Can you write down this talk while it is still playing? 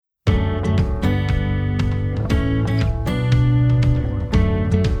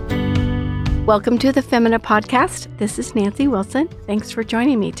Welcome to the Femina Podcast. This is Nancy Wilson. Thanks for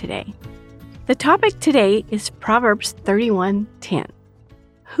joining me today. The topic today is Proverbs 31:10.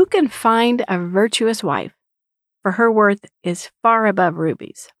 Who can find a virtuous wife? For her worth is far above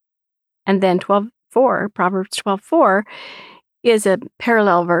rubies. And then Proverbs 12:4 is a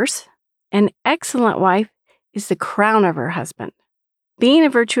parallel verse. An excellent wife is the crown of her husband. Being a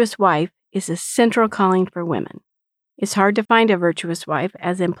virtuous wife is a central calling for women. It's hard to find a virtuous wife,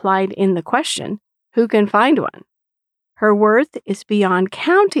 as implied in the question, who can find one? Her worth is beyond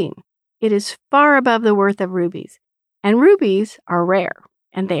counting. It is far above the worth of rubies. And rubies are rare,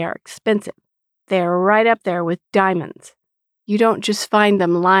 and they are expensive. They are right up there with diamonds. You don't just find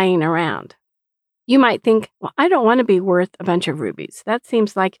them lying around. You might think, well, I don't want to be worth a bunch of rubies. That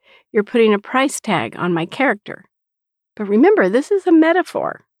seems like you're putting a price tag on my character. But remember, this is a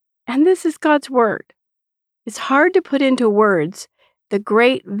metaphor, and this is God's word. It's hard to put into words the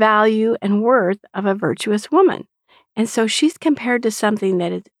great value and worth of a virtuous woman. And so she's compared to something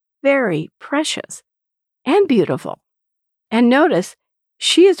that is very precious and beautiful. And notice,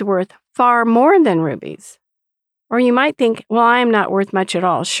 she is worth far more than rubies. Or you might think, well, I am not worth much at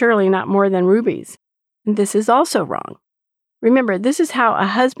all, surely not more than rubies. And this is also wrong. Remember, this is how a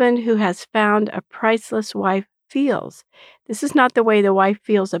husband who has found a priceless wife feels. This is not the way the wife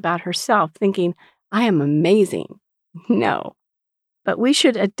feels about herself, thinking, I am amazing. No. But we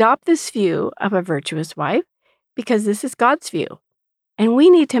should adopt this view of a virtuous wife because this is God's view, and we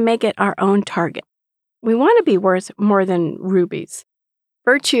need to make it our own target. We want to be worth more than rubies.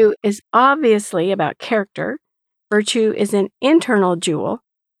 Virtue is obviously about character. Virtue is an internal jewel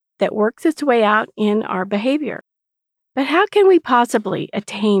that works its way out in our behavior. But how can we possibly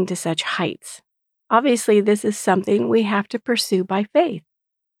attain to such heights? Obviously, this is something we have to pursue by faith.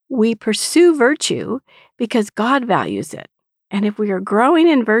 We pursue virtue because God values it. And if we are growing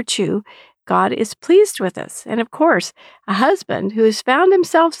in virtue, God is pleased with us. And of course, a husband who has found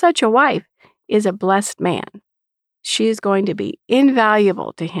himself such a wife is a blessed man. She is going to be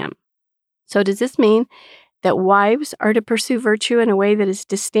invaluable to him. So does this mean that wives are to pursue virtue in a way that is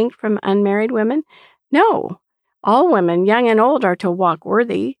distinct from unmarried women? No. All women, young and old, are to walk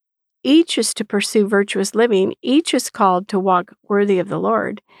worthy. Each is to pursue virtuous living. Each is called to walk worthy of the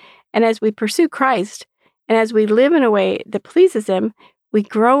Lord. And as we pursue Christ, and as we live in a way that pleases Him, we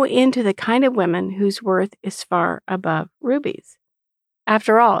grow into the kind of women whose worth is far above rubies.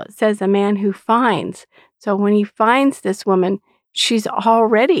 After all, it says a man who finds. So when he finds this woman, she's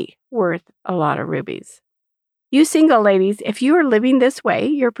already worth a lot of rubies. You single ladies, if you are living this way,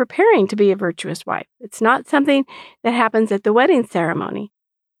 you're preparing to be a virtuous wife. It's not something that happens at the wedding ceremony.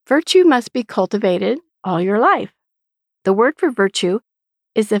 Virtue must be cultivated all your life. The word for virtue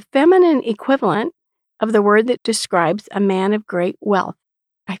is the feminine equivalent of the word that describes a man of great wealth.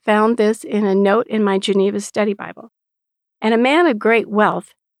 I found this in a note in my Geneva Study Bible. And a man of great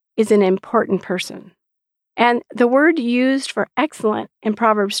wealth is an important person. And the word used for excellent in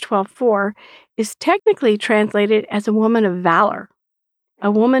Proverbs 12:4 is technically translated as a woman of valor,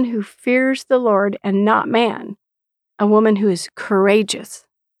 a woman who fears the Lord and not man, a woman who is courageous,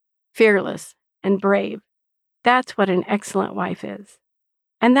 fearless, and brave. That's what an excellent wife is.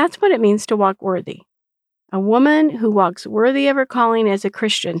 And that's what it means to walk worthy. A woman who walks worthy of her calling as a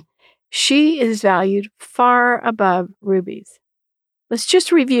Christian, she is valued far above rubies. Let's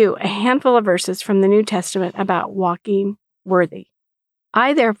just review a handful of verses from the New Testament about walking worthy.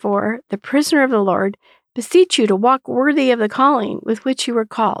 I, therefore, the prisoner of the Lord, beseech you to walk worthy of the calling with which you were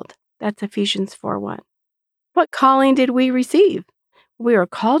called. That's Ephesians 4:1. What calling did we receive? We were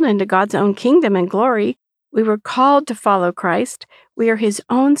called into God's own kingdom and glory. We were called to follow Christ. We are His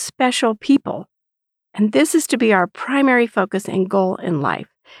own special people. And this is to be our primary focus and goal in life.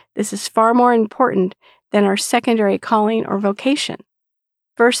 This is far more important than our secondary calling or vocation.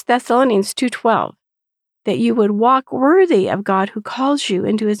 1 Thessalonians 2:12, that you would walk worthy of God who calls you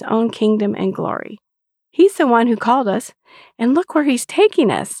into His own kingdom and glory. He's the one who called us, and look where He's taking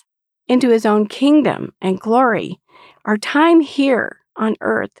us, into His own kingdom and glory. Our time here on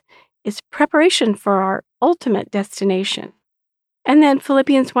earth is preparation for our ultimate destination. And then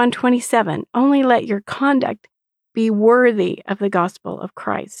Philippians 1:27, only let your conduct be worthy of the gospel of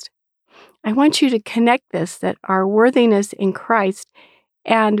Christ. I want you to connect this, that our worthiness in Christ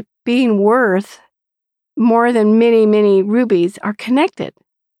and being worth more than many, many rubies are connected.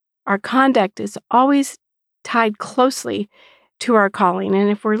 Our conduct is always tied closely to our calling. And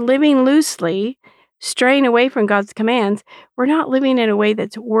if we're living loosely, straying away from God's commands, we're not living in a way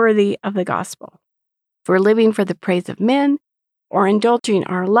that's worthy of the gospel. If we're living for the praise of men or indulging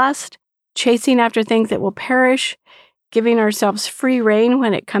our lust, chasing after things that will perish, giving ourselves free rein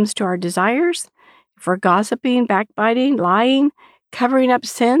when it comes to our desires, if we're gossiping, backbiting, lying, covering up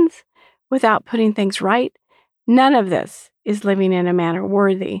sins without putting things right, none of this is living in a manner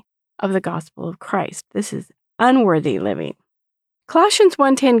worthy of the gospel of Christ. This is unworthy living. Colossians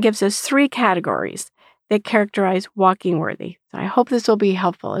 1:10 gives us 3 categories that characterize walking worthy. So I hope this will be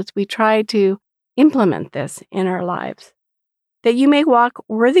helpful as we try to implement this in our lives. That you may walk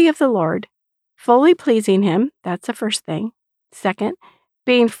worthy of the Lord, fully pleasing Him. That's the first thing. Second,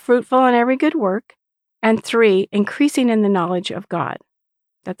 being fruitful in every good work. And 3, increasing in the knowledge of God.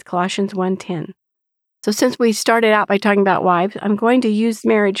 That's Colossians 1:10. So since we started out by talking about wives, I'm going to use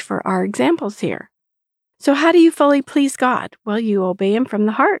marriage for our examples here. So how do you fully please God? Well, you obey Him from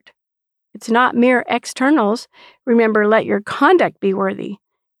the heart. It's not mere externals. Remember, let your conduct be worthy.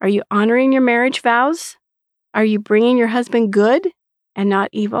 Are you honoring your marriage vows? Are you bringing your husband good and not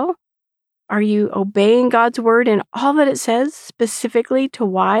evil? Are you obeying God's word in all that it says, specifically to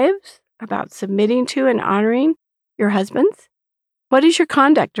wives, about submitting to and honoring your husbands? What is your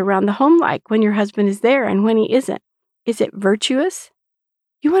conduct around the home like when your husband is there and when he isn't? Is it virtuous?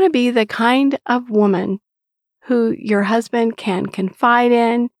 You want to be the kind of woman who your husband can confide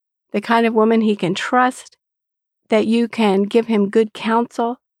in, the kind of woman he can trust, that you can give him good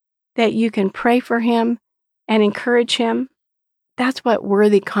counsel, that you can pray for him and encourage him. That's what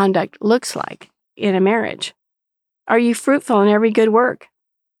worthy conduct looks like in a marriage. Are you fruitful in every good work?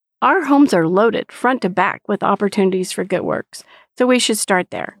 Our homes are loaded front to back with opportunities for good works, so we should start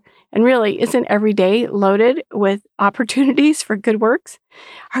there. And really, isn't every day loaded with opportunities for good works?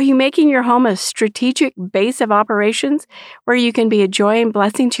 Are you making your home a strategic base of operations where you can be a joy and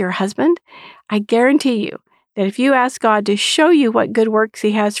blessing to your husband? I guarantee you that if you ask God to show you what good works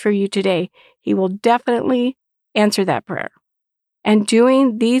He has for you today, He will definitely answer that prayer. And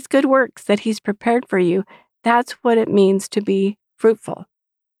doing these good works that He's prepared for you, that's what it means to be fruitful.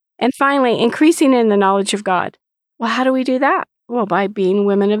 And finally, increasing in the knowledge of God. Well, how do we do that? Well, by being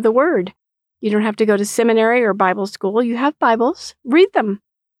women of the Word. You don't have to go to seminary or Bible school. You have Bibles. Read them.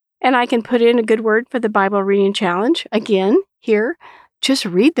 And I can put in a good word for the Bible reading challenge. Again, here, just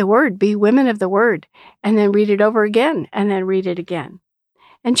read the Word. Be women of the Word. And then read it over again. And then read it again.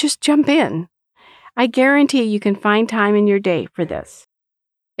 And just jump in. I guarantee you can find time in your day for this.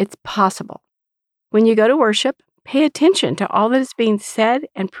 It's possible. When you go to worship, pay attention to all that is being said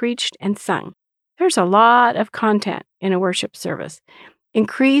and preached and sung. There's a lot of content in a worship service.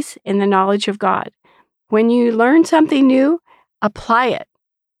 Increase in the knowledge of God. When you learn something new, apply it.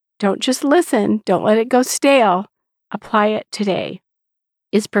 Don't just listen. Don't let it go stale. Apply it today.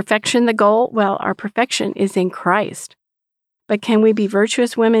 Is perfection the goal? Well, our perfection is in Christ. But can we be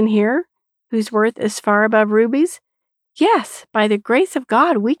virtuous women here whose worth is far above rubies? Yes, by the grace of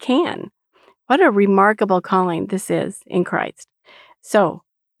God, we can. What a remarkable calling this is in Christ. So,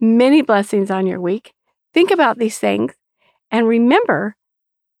 many blessings on your week. Think about these things and remember,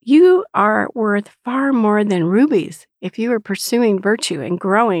 you are worth far more than rubies if you are pursuing virtue and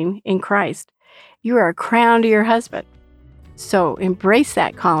growing in Christ. You are a crown to your husband. So, embrace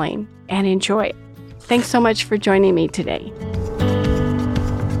that calling and enjoy it. Thanks so much for joining me today.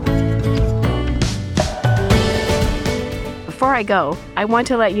 Before I go, I want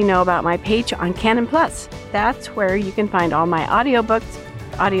to let you know about my page on Canon Plus. That's where you can find all my audiobooks,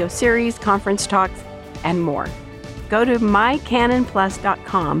 audio series, conference talks, and more. Go to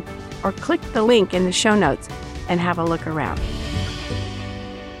mycanonplus.com or click the link in the show notes and have a look around.